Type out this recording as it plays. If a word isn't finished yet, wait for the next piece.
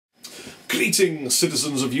Greetings,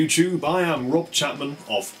 citizens of YouTube. I am Rob Chapman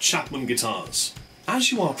of Chapman Guitars.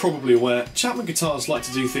 As you are probably aware, Chapman Guitars like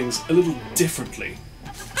to do things a little differently.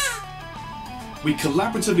 We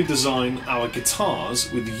collaboratively design our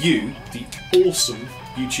guitars with you, the awesome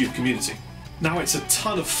YouTube community. Now, it's a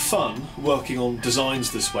ton of fun working on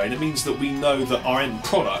designs this way, and it means that we know that our end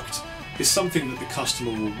product is something that the customer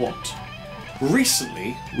will want.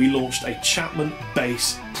 Recently, we launched a Chapman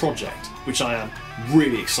bass project, which I am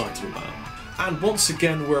really excited about. And once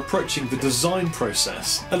again, we're approaching the design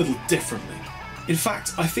process a little differently. In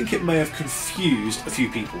fact, I think it may have confused a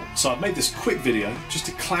few people, so I've made this quick video just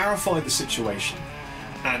to clarify the situation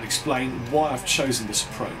and explain why I've chosen this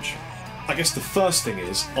approach. I guess the first thing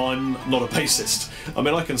is, I'm not a bassist. I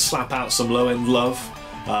mean, I can slap out some low-end love,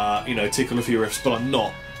 tickle a few riffs, but I'm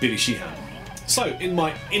not Billy Sheehan. So, in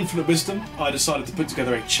my infinite wisdom, I decided to put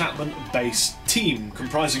together a Chapman bass team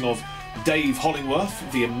comprising of Dave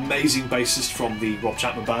Hollingworth, the amazing bassist from the Rob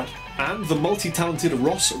Chapman Band, and the multi-talented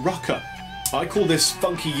Ross Rucker. I call this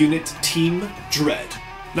funky unit Team Dread.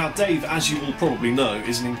 Now, Dave, as you will probably know,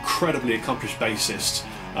 is an incredibly accomplished bassist.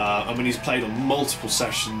 I mean, he's played on multiple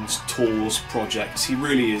sessions, tours, projects. He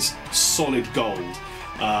really is solid gold.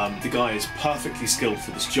 The guy is perfectly skilled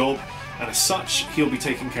for this job, and as such, he'll be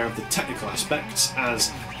taking care of the technical aspects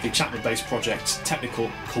as the Chapman Bass Project's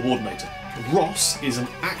technical coordinator. Ross is an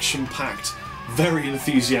action-packed, very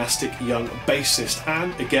enthusiastic young bassist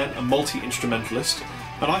and, again, a multi-instrumentalist,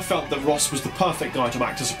 and I felt that Ross was the perfect guy to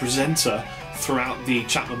act as a presenter throughout the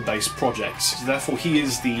Chapman Bass project, so therefore he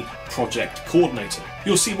is the project coordinator.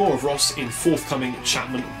 You'll see more of Ross in forthcoming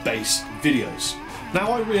Chapman Bass videos.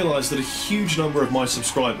 Now, I realise that a huge number of my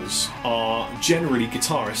subscribers are generally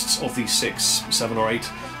guitarists of the 6, 7 or 8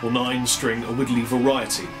 or 9 string or wiggly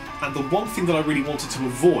variety, and the one thing that I really wanted to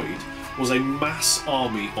avoid was a mass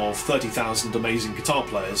army of 30,000 amazing guitar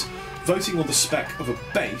players voting on the spec of a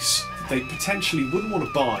bass that they potentially wouldn't want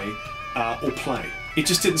to buy or play. It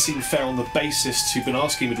just didn't seem fair on the bassists who've been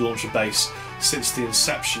asking me to launch a bass since the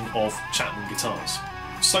inception of Chapman Guitars.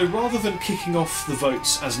 So rather than kicking off the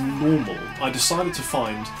votes as normal, I decided to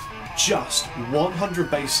find just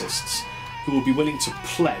 100 bassists who will be willing to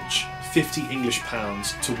pledge 50 English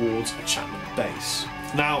pounds towards a Chapman bass.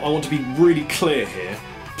 Now, I want to be really clear here.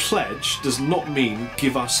 Pledge does not mean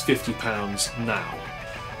give us £50 now.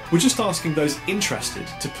 We're just asking those interested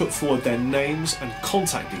to put forward their names and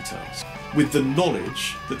contact details, with the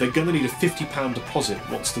knowledge that they're going to need a £50 deposit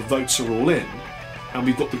once the votes are all in and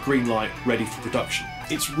we've got the green light ready for production.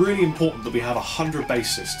 It's really important that we have 100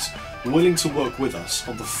 bassists willing to work with us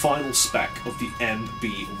on the final spec of the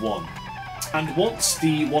MLB-1. And once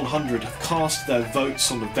the 100 have cast their votes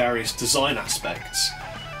on the various design aspects,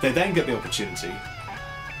 they then get the opportunity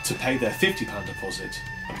to pay their £50 deposit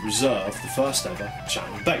and reserve the first ever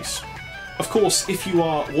Chapman bass. Of course, if you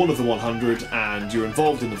are one of the 100 and you're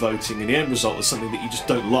involved in the voting and the end result is something that you just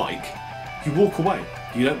don't like, you walk away.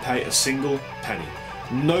 You don't pay a single penny.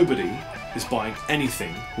 Nobody is buying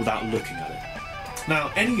anything without looking at it.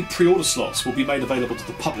 Now, any pre-order slots will be made available to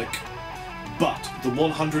the public, but the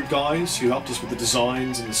 100 guys who helped us with the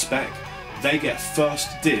designs and the spec, they get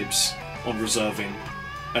first dibs on reserving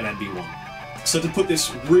an MB1. So to put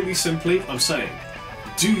this really simply, I'm saying,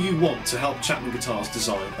 do you want to help Chapman Guitars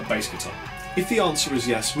design a bass guitar? If the answer is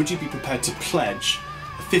yes, would you be prepared to pledge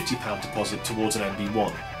a £50 deposit towards an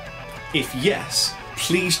MB1? If yes,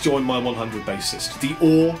 please join my 100 bassists. The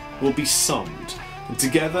ore will be summed, and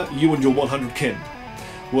together, you and your 100 kin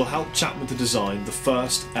will help Chapman to design the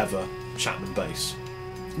first ever Chapman bass.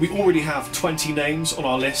 We already have 20 names on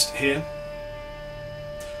our list here.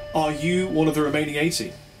 Are you one of the remaining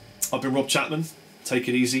 80? I've been Rob Chapman. Take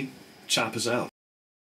it easy. Chappers out.